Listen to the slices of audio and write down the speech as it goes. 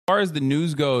far as the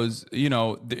news goes,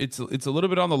 it's a little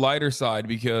bit on the lighter side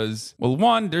because, well,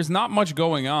 one, there's not much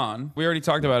going on. We already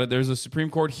talked about it. There's a Supreme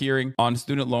Court hearing on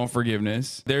student loan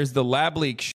forgiveness. There's the lab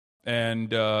leak and,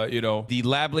 the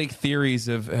lab leak theories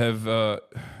have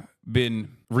been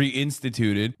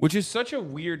reinstituted, which is such a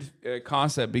weird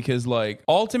concept because, like,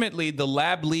 ultimately the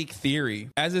lab leak theory,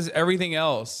 as is everything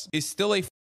else, is still a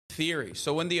theory.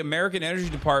 So when the American Energy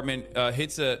Department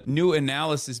hits a new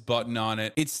analysis button on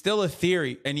it, it's still a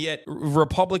theory. And yet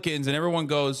Republicans and everyone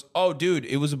goes, oh, dude,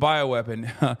 it was a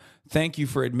bioweapon. Thank you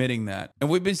for admitting that. And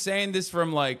we've been saying this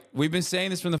from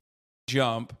the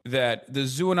jump that the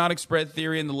zoonotic spread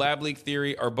theory and the lab leak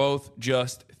theory are both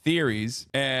just theories,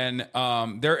 and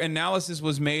their analysis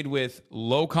was made with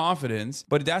low confidence,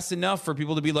 but that's enough for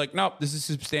people to be like, nope, this is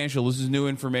substantial, this is new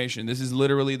information, this is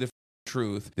literally the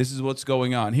truth, this is what's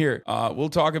going on here. We'll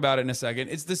talk about it in a second.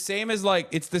 It's the same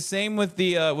with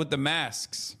the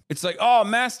masks. It's like, oh,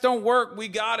 masks don't work, we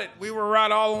got it, we were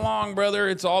right all along, brother.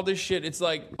 It's all this shit. It's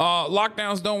like,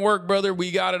 lockdowns don't work, brother,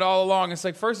 we got it all along. It's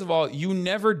like, first of all, you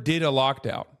never did a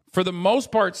lockdown. For the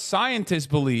most part, scientists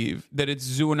believe that it's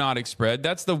zoonotic spread.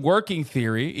 That's the working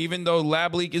theory, even though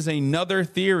lab leak is another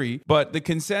theory. But the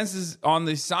consensus on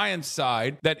the science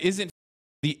side that isn't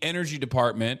the Energy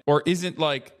Department or isn't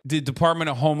like the Department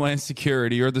of Homeland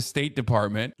Security or the State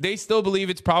Department, they still believe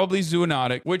it's probably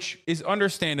zoonotic, which is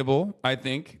understandable. I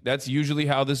think that's usually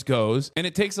how this goes. And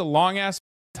it takes a long ass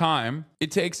time.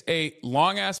 It takes a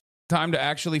long ass time to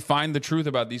actually find the truth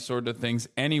about these sort of things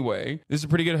anyway. This is a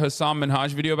pretty good Hassan Minhaj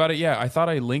video about it. Yeah, I thought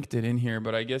I linked it in here,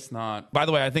 but I guess not. By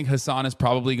the way, I think Hassan is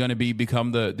probably going to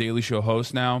become the Daily Show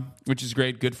host now, which is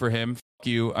great. Good for him. Fuck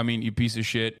you. I mean, you piece of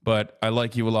shit, but I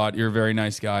like you a lot. You're a very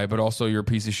nice guy, but also you're a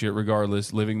piece of shit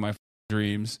regardless, living my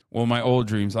dreams. Well, my old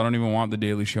dreams. I don't even want the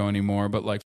Daily Show anymore, but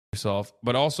like, yourself,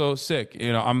 but also sick.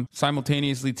 I'm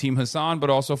simultaneously Team Hassan, but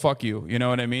also fuck you. You know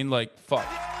what I mean? Like, fuck.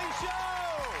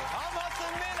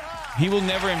 He will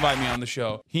never invite me on the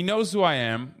show. He knows who I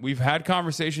am. We've had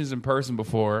conversations in person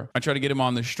before. I tried to get him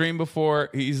on the stream before.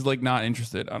 He's like not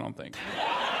interested, I don't think.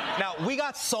 Now, we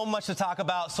got so much to talk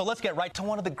about, so let's get right to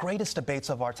one of the greatest debates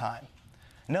of our time.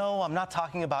 No, I'm not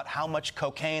talking about how much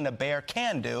cocaine a bear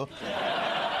can do.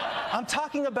 I'm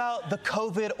talking about the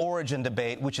COVID origin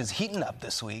debate, which is heating up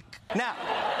this week. Now,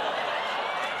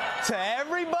 to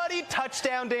everybody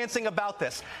touchdown dancing about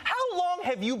this, how long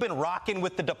have you been rocking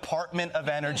with the Department of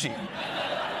Energy?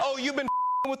 Oh, you've been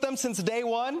with them since day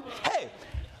one? Hey,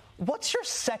 what's your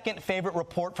second favorite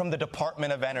report from the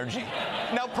Department of Energy?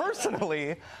 Now,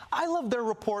 personally, I love their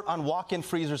report on walk-in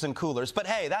freezers and coolers, but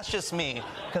hey, that's just me,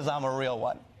 because I'm a real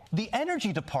one. The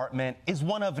Energy Department is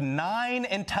one of 9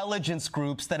 intelligence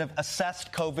groups that have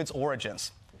assessed COVID's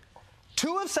origins.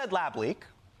 2 have said lab leak,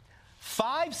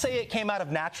 5 say it came out of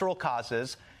natural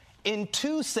causes, and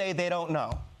 2 say they don't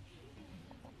know.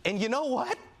 And you know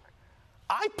what?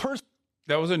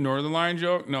 That was a Northern Line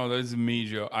joke? No, that is a me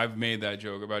joke. I've made that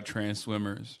joke about trans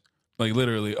swimmers. Like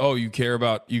literally, oh, you care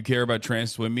about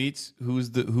trans swim meets?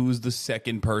 Who's the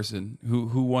second person?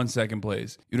 Who won second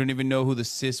place? You don't even know who the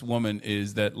cis woman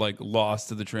is that like lost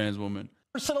to the trans woman.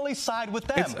 Personally side with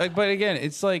them. But again,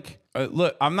 it's like,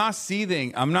 look, I'm not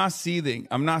seething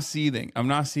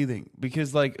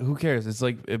because like, who cares? It's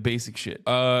like a basic shit.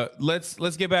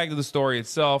 Let's get back to the story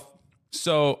itself.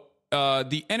 So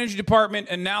the Energy Department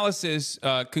analysis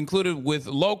concluded with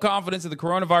low confidence that the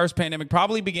coronavirus pandemic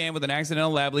probably began with an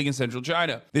accidental lab leak in central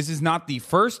China. This is not the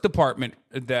first department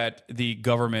that the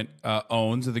government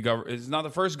owns. It's not the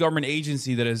first government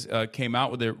agency that has came out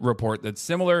with a report that's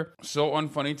similar. So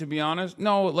unfunny, to be honest.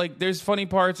 No, like there's funny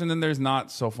parts and then there's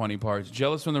not so funny parts.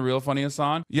 Jealous from the real funny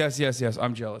Hassan? Yes.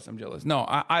 I'm jealous. No,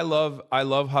 I love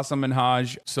Hassan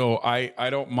Minhaj, so I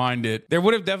don't mind it. There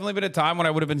would have definitely been a time when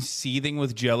I would have been seething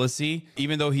with jealousy.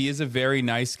 Even though he is a very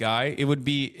nice guy, it would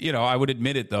be, I would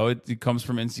admit it though, it comes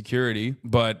from insecurity,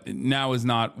 but now is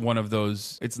not one of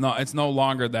those, it's no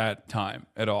longer that time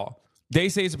at all. They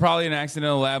say it's probably an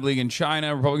accidental lab leak in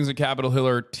China. Republicans at Capitol Hill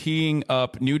are teeing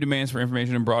up new demands for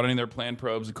information and broadening their planned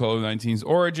probes of COVID-19's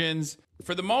origins.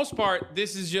 For the most part,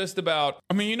 this is just about,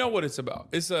 you know what it's about.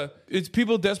 It's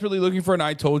people desperately looking for an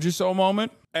I told you so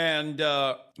moment. And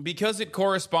because it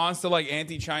corresponds to like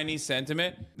anti-Chinese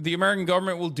sentiment, the American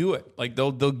government will do it. Like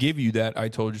they'll give you that I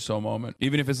told you so moment,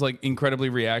 even if it's like incredibly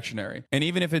reactionary. And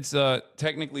even if it's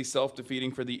technically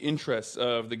self-defeating for the interests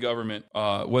of the government,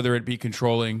 whether it be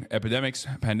controlling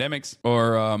pandemics,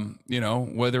 or,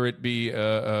 whether it be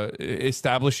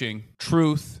establishing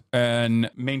truth and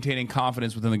maintaining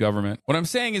confidence within the government. What I'm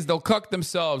saying is they'll cuck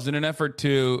themselves in an effort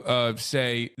to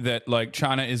say that like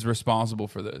China is responsible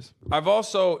for this. I've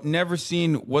also also never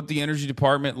seen what the energy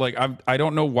department, like, I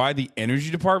don't know why the energy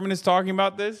department is talking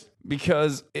about this,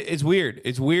 because it's weird.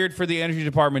 It's weird for the energy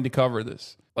department to cover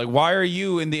this. Like, why are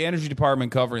you in the energy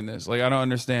department covering this? Like, I don't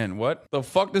understand. What the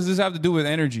fuck does this have to do with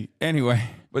energy? Anyway,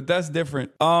 but that's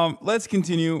different. Let's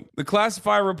continue. The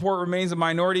classified report remains a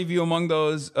minority view among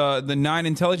those, the 9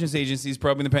 intelligence agencies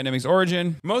probing the pandemic's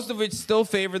origin. Most of which still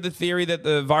favor the theory that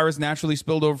the virus naturally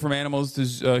spilled over from animals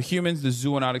to humans, the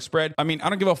zoonotic spread. I mean, I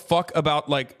don't give a fuck about,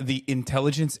 like, the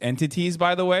intelligence entities,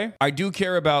 by the way. I do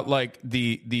care about, like,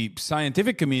 the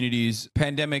scientific community's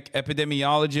pandemic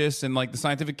epidemiologists and, like, the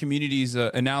scientific community's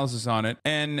analysis on it.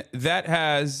 And that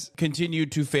has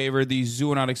continued to favor the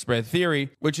zoonotic spread theory,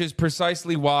 which is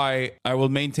precisely why I will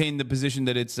maintain the position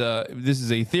that it's this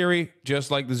is a theory,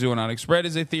 just like the zoonotic spread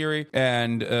is a theory,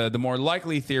 and the more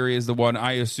likely theory is the one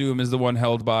I assume is the one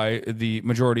held by the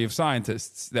majority of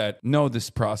scientists that know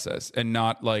this process, and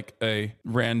not like a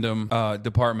random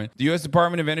department. The U.S.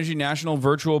 Department of Energy National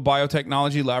Virtual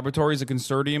Biotechnology Laboratory is a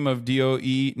consortium of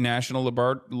DOE national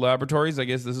laboratories. I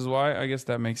guess this is why. I guess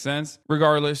that makes sense.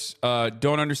 Regardless,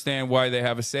 don't understand why they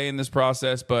have a say in this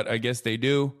process, but I guess they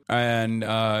do. And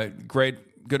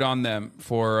good on them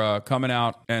for coming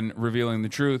out and revealing the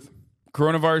truth.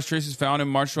 Coronavirus traces found in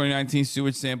March 2019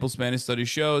 sewage sample Spanish study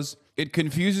shows. It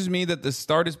confuses me that the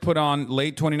start is put on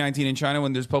late 2019 in China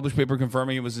when there's published paper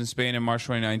confirming it was in Spain in March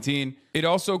 2019. It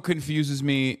also confuses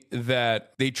me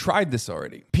that they tried this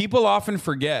already. People often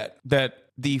forget that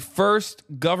the first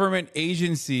government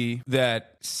agency that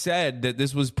said that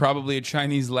this was probably a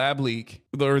Chinese lab leak,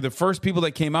 or the first people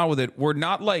that came out with it, were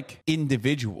not like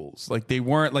individuals. Like, they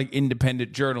weren't like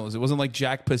independent journalists. It wasn't like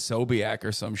Jack Posobiec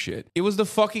or some shit. It was the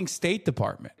fucking State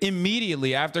Department.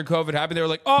 Immediately after COVID happened, they were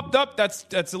like, oh,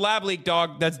 that's a lab leak,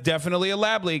 dog. That's definitely a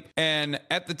lab leak. And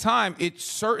at the time, it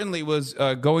certainly was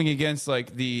going against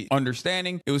like the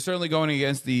understanding. It was certainly going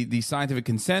against the scientific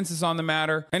consensus on the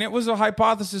matter. And it was a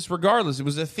hypothesis regardless. It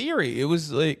was a theory. It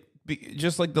was like,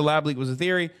 just like the lab leak was a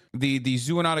theory, the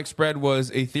zoonotic spread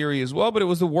was a theory as well, but it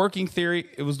was the working theory.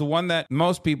 It was the one that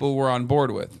most people were on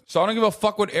board with. So I don't give a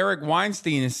fuck what Eric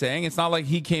Weinstein is saying. It's not like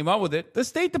he came up with it. The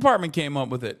State Department came up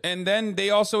with it. And then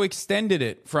they also extended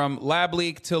it from lab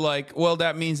leak to like, well,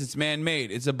 that means it's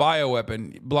man-made. It's a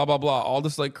bioweapon, blah, blah, blah. All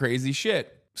this like crazy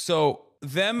shit. So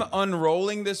them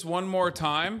unrolling this one more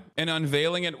time and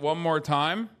unveiling it one more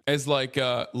time as like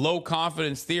a low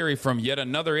confidence theory from yet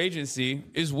another agency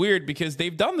is weird, because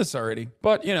they've done this already.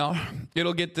 But, you know,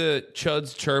 it'll get the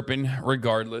chuds chirping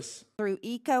regardless. Through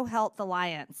EcoHealth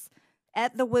Alliance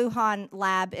at the Wuhan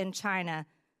lab in China,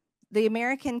 the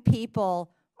American people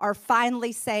are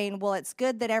finally saying, well, it's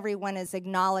good that everyone is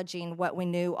acknowledging what we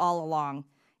knew all along,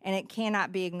 and it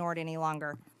cannot be ignored any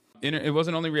longer. It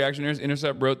wasn't only reactionaries.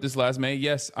 Intercept wrote this last May.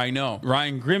 Yes, I know.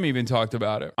 Ryan Grimm even talked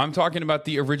about it. I'm talking about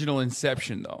the original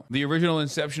inception, though. The original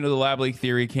inception of the lab leak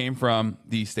theory came from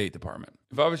the State Department.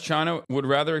 If I was China, would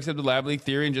rather accept the lab leak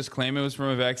theory and just claim it was from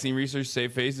a vaccine research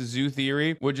safe phase. The zoo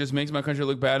theory would just makes my country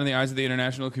look bad in the eyes of the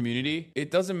international community.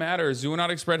 It doesn't matter.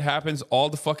 Zoonotic spread happens all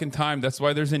the fucking time. That's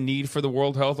why there's a need for the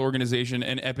World Health Organization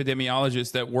and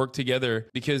epidemiologists that work together.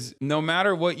 Because no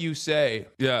matter what you say,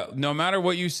 no matter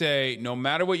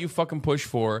what you fucking push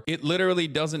for, it literally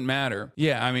doesn't matter.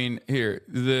 Yeah, I mean, here,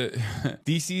 the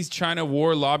DC's China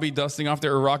war lobby dusting off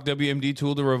their Iraq WMD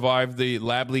tool to revive the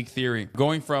lab leak theory.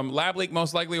 Going from lab leak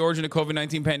most likely origin of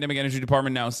COVID-19 pandemic, energy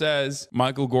department now says.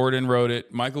 Michael Gordon wrote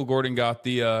it. Michael Gordon got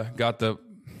the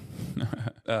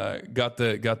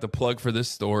plug for this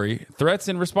story. Threats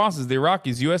and responses. The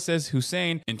Iraqis. U.S. says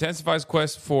Hussein intensifies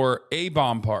quest for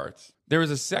A-bomb parts. There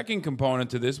was a second component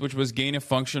to this, which was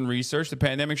gain-of-function research. The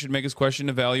pandemic should make us question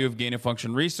the value of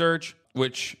gain-of-function research,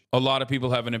 which a lot of people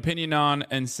have an opinion on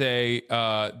and say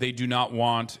they do not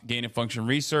want gain-of-function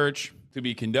research to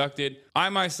be conducted. I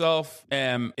myself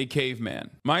am a caveman.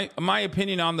 My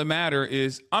opinion on the matter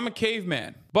is I'm a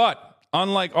caveman, but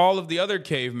unlike all of the other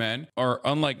cavemen, or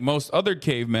unlike most other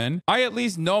cavemen, I at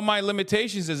least know my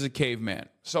limitations as a caveman.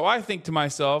 So I think to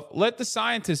myself, let the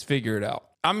scientists figure it out.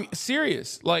 I'm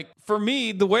serious. Like, for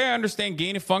me, the way I understand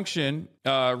gain of function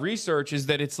research is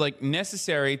that it's like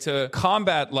necessary to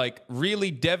combat like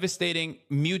really devastating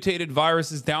mutated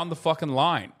viruses down the fucking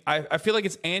line. I feel like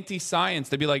it's anti-science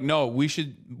to be like, no, we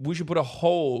should put a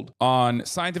hold on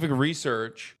scientific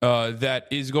research that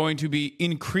is going to be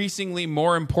increasingly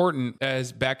more important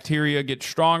as bacteria get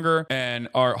stronger and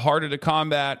are harder to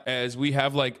combat, as we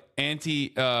have like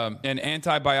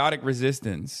antibiotic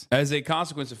resistance as a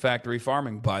consequence of factory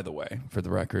farming, by the way, for the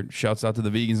record. Shouts out to the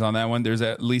vegans on that one. There's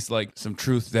at least like some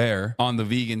truth there on the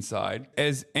vegan side.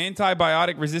 As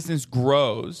antibiotic resistance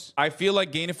grows, I feel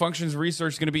like gain of functions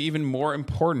research is going to be even more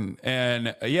important.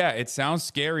 And yeah, it sounds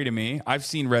scary to me. I've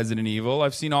seen Resident Evil.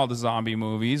 I've seen all the zombie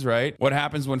movies, right? What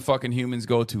happens when fucking humans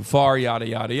go too far, yada,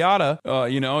 yada, yada.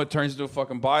 It turns into a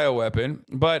fucking bioweapon.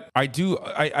 But I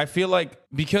feel like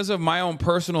because of my own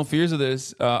personal fears of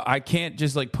this, I can't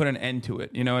just like put an end to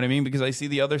it. You know what I mean? Because I see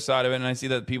the other side of it, and I see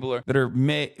that people that are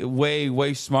way,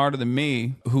 way smarter than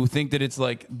me who think that it's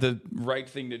like the right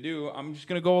thing to do. I'm just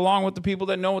going to go along with the people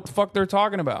that know what the fuck they're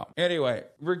talking about. Anyway,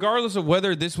 regardless of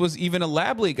whether this was even a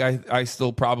lab leak, I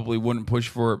still probably wouldn't push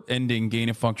for ending gain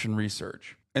of function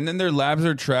research. And then their labs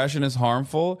are trash and is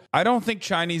harmful. I don't think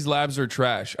Chinese labs are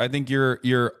trash. I think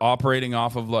you're operating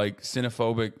off of like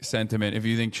xenophobic sentiment if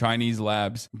you think Chinese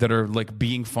labs that are like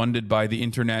being funded by the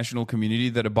international community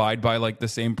that abide by like the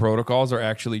same protocols are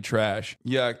actually trash.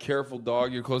 Yeah, careful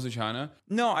dog, you're close to China.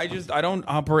 No, I don't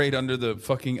operate under the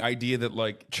fucking idea that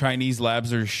like Chinese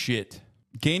labs are shit.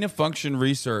 Gain of function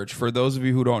research, for those of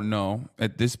you who don't know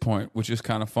at this point, which is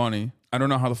kind of funny. I don't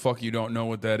know how the fuck you don't know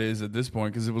what that is at this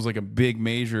point, because it was like a big,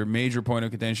 major point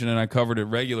of contention, and I covered it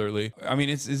regularly. I mean,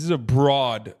 this is the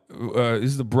broadest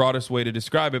way to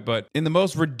describe it, but in the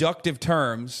most reductive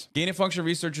terms, gain of function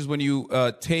research is when you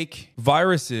take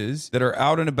viruses that are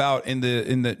out and about in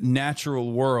the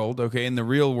natural world, okay, in the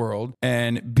real world,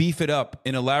 and beef it up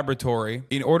in a laboratory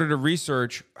in order to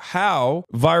research how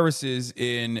viruses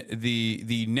in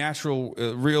the natural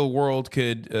real world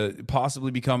could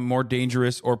possibly become more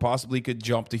dangerous or possibly could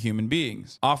jump to human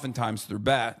beings, oftentimes through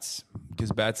bats,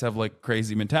 because bats have like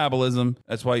crazy metabolism.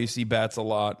 That's why you see bats a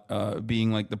lot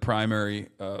being like the primary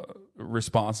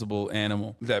responsible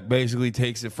animal that basically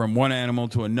takes it from one animal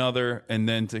to another and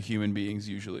then to human beings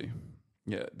usually.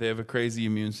 Yeah, they have a crazy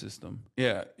immune system.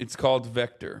 Yeah, it's called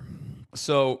vector.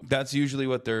 So that's usually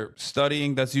what they're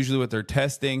studying. That's usually what they're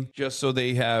testing, just so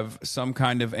they have some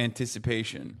kind of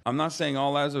anticipation. I'm not saying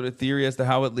all labs with a theory as to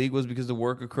how it leaked was because the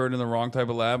work occurred in the wrong type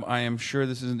of lab. I am sure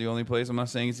this isn't the only place. I'm not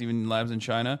saying it's even labs in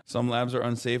China. Some labs are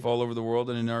unsafe all over the world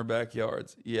and in our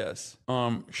backyards. Yes.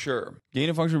 Sure. Gain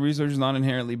of function research is not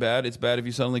inherently bad. It's bad if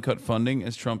you suddenly cut funding,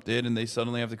 as Trump did, and they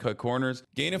suddenly have to cut corners.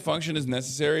 Gain of function is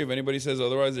necessary. If anybody says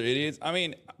otherwise, they're idiots. I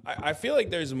mean, I feel like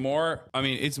there's more. I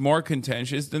mean, it's more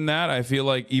contentious than that. I feel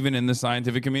like even in the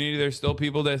scientific community, there's still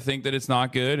people that think that it's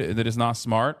not good, that it's not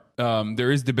smart.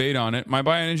 There is debate on it. My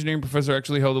bioengineering professor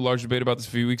actually held a large debate about this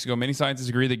a few weeks ago. Many scientists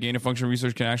agree that gain of function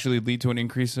research can actually lead to an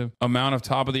increase of amount of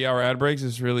top of the hour ad breaks.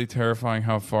 It's really terrifying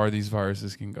how far these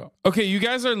viruses can go. Okay, you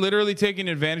guys are literally taking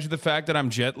advantage of the fact that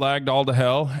I'm jet lagged all to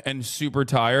hell and super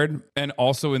tired, and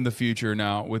also in the future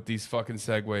now with these fucking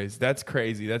segues. That's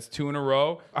crazy. That's 2 in a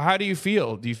row. How do you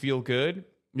feel? Do you feel good?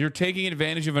 You're taking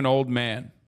advantage of an old man.